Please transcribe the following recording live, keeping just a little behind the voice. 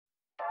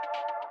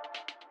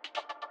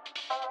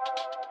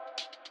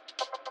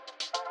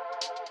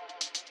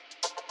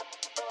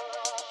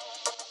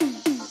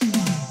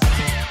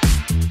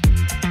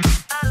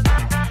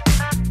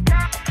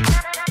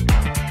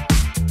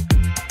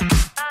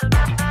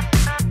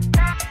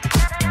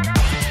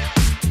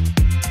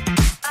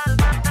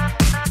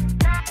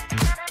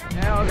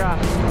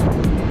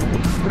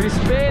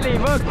Prispeli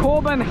v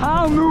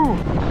Copenhagenu.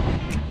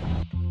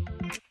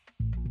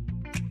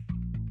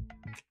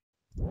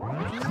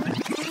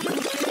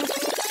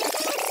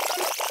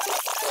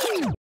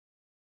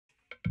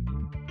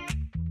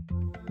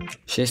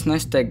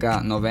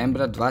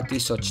 Novembra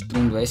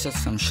 2023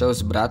 sem šel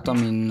z bratom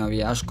in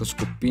navijaško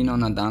skupino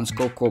na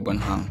Dansko v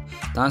Copenhagen.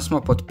 Tam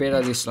smo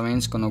podpirali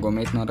slovensko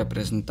nogometno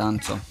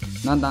reprezentanco.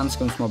 Na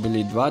Danskem smo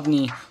bili 2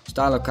 dni,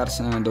 ostalo, kar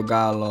se nam je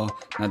dogajalo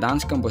na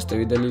Danskem, boste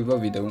videli v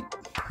videu.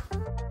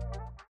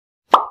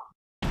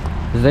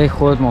 Zdaj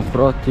hodimo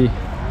proti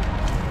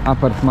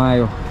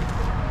apartmaju,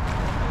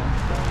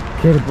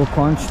 kjer bo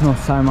končno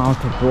vsaj malo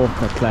toplo,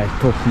 ker tle je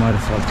toliko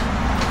mrzlo,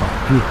 pa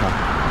piha.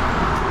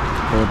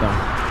 Tako da,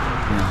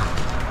 ja,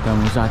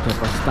 tam vzad je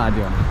pa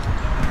stadion,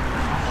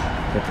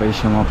 kjer pa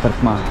iščemo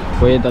apartma.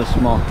 Pojedali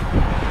smo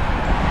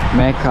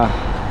meka,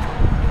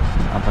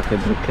 ampak je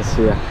drug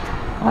kesija.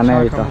 A ne,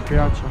 Vito? Čakamo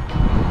pijača.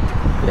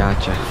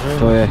 Pijače,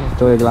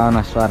 to je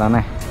glavna stvar, a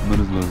ne?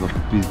 Mrzlo za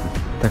popizdi.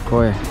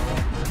 Tako je.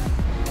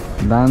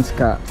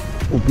 Danska,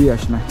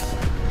 ubijaš me.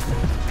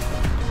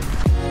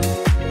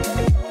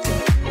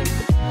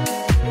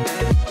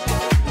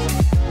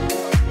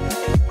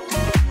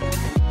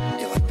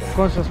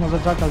 Končno smo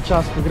začakali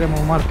čas, ko gremo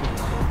v market.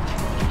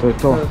 To je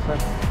to.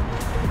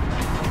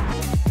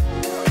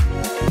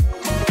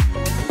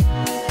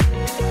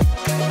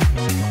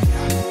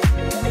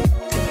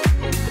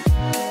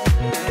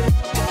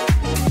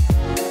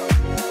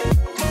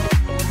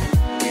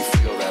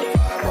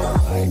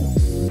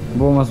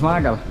 Bomo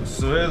zmagali?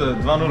 Seveda,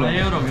 2:0. Na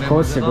Euro gremo.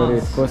 Ko se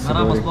govori, ko se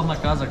Naramo govori. sploh na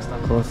Kazahstan.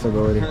 Ko se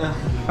govori.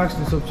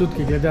 Kakšni so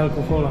občutki glede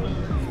alkohola?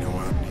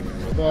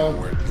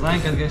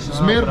 Zaenkrat gre še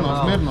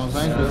Zmerno,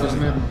 zaenkrat je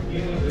zmerno.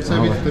 Vse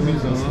vidite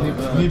mizo,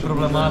 ni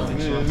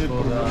problematično. Ni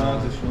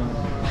problematično.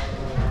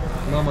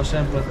 Imamo še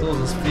en plato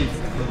za spit.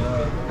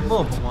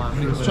 Bo po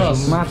mojem.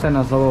 Čas. Imate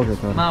na zalogi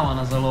to? Imamo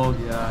na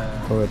zalogi, ja.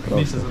 To je prav.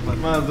 Ni se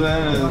zaprli. Ma,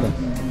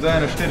 do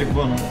ene 4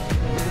 bono.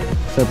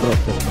 Vse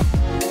prosto.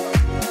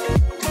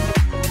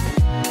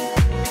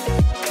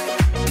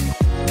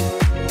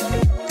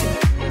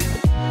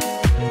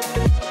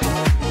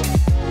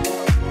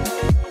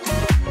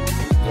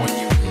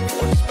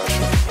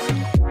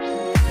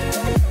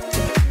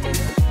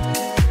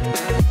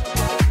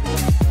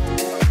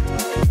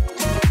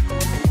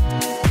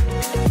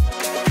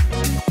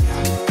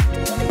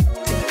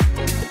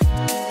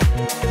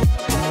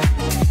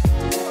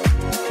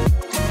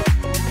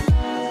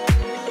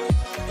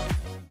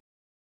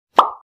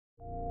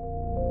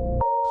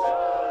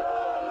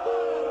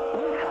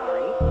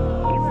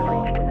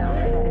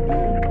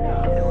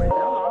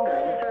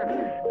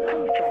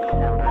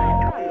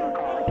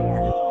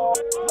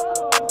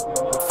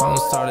 Phone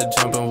started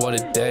jumping, what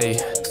a day.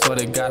 Swear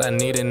to God I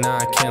need it, now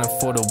I can't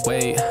afford to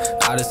wait.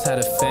 I just had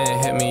a fan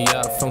hit me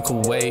up from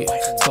Kuwait.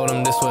 Told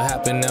him this would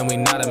happen and we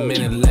not a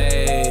minute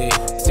late.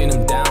 Seen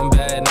them down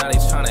bad, now they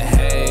tryna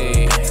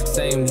hate.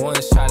 Same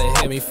ones try to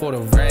hit me for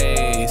the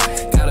raise.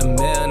 Got a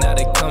mill, now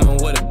they coming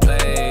with a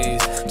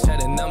blaze. Check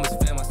the numbers,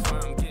 fam, I swear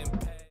I'm getting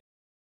paid.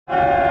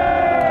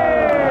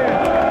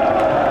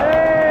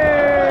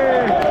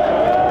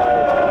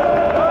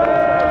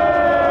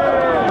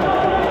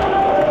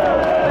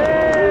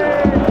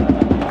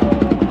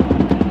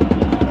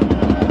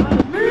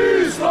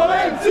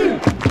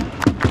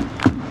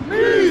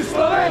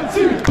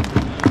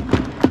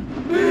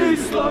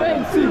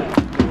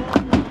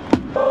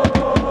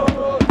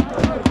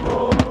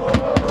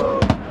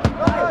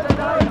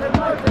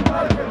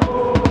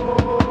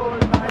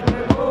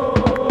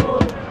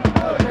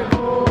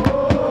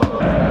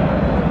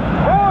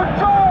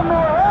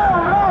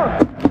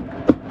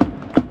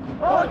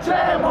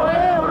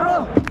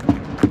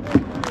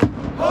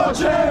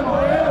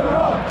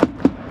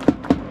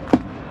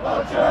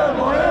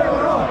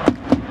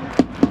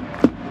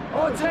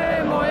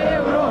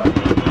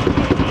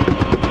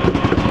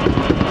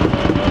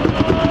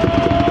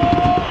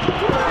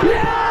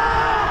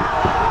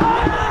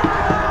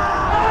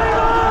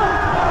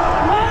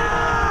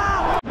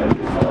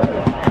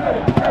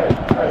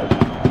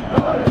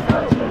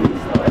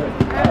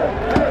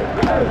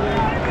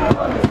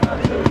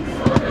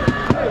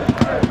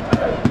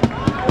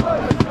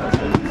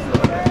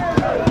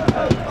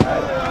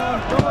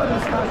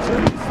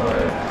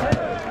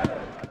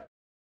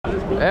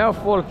 Evo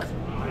folk,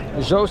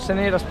 žal se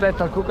ni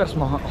razpletal, kakor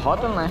smo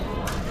hoteli, ne.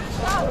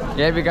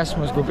 Jebi ga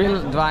smo izgubili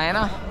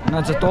 2:1,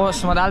 zato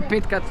smo dali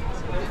 5-krat.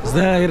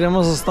 Zdaj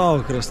gremo za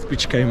stavo, ker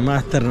pička je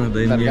materna, da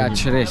je njim.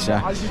 Drugač, res,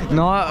 ja.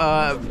 No,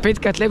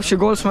 5-krat lepši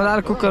gol smo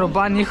dali, kakor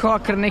oba njihova,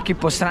 ker neki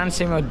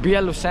posranci jim je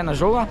odbijali vse na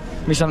žogo,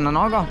 mislim na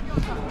nogo.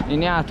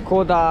 In ja,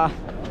 tako da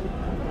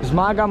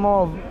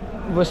zmagamo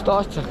v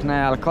stoscah,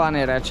 ne, ali kva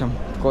ne rečem,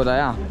 tako da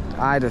ja.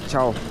 Ajde,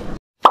 čau.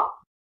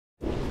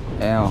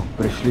 Evo,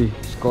 prišli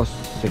skozi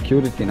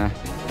security, ne.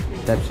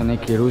 Tebi so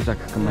neki ruzak,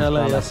 ki me Hele,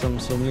 stala. jaz sem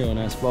sumljiv,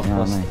 ne, sploh Ja,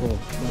 pa ne.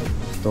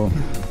 To,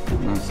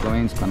 na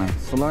slovensko, ne.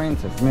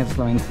 Slovence, smer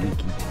Slovence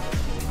neki.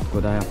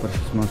 Tako da ja,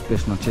 prišli smo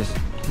uspešno čez.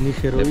 Ni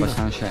Zdaj heroina.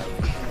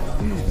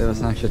 pa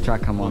sam še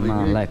čakamo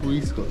na let.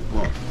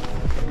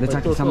 Zdaj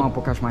čakaj, samo malo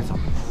pokaž majco.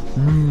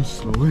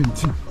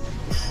 Slovenci.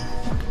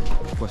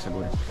 Kako se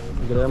gori?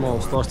 Gremo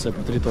v Stožce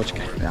po 3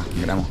 točke. Ja,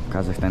 gremo,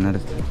 kazah te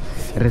narediti.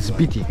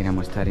 Razbiti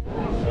gremo, stari.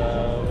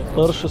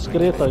 Pršo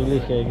skreta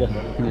glih je ga.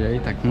 Ja,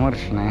 itak moraš,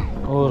 ne.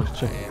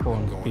 Orče,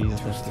 pon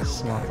pizda, ste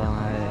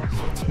smatana je.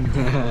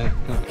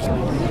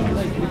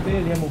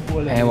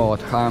 Evo,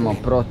 odhajamo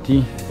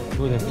proti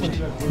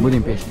Budimpešti.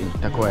 Budimpešti,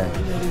 tako je.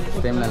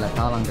 S temle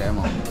letalom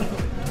gremo.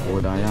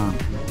 Tako da, ja.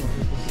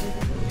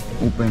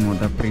 Upajmo,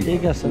 da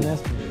Tega se ne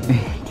smeš.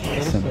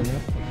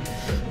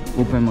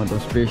 Upajmo, da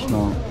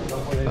uspešno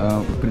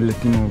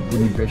priletimo v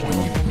Budimpešti.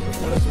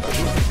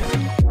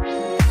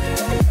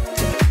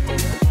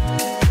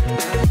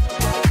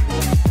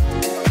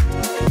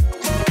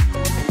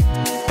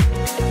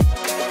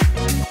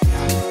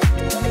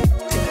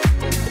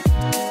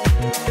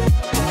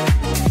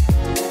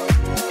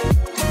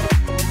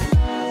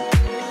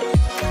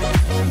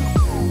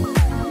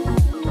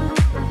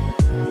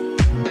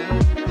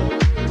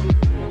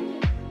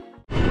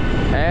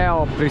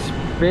 Evo,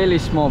 prispeli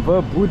smo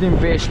v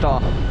Budimpešto.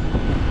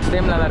 S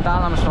temle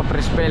letalom smo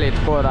prispeli,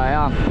 tako da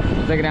ja,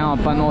 zdaj gremo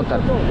pa noter.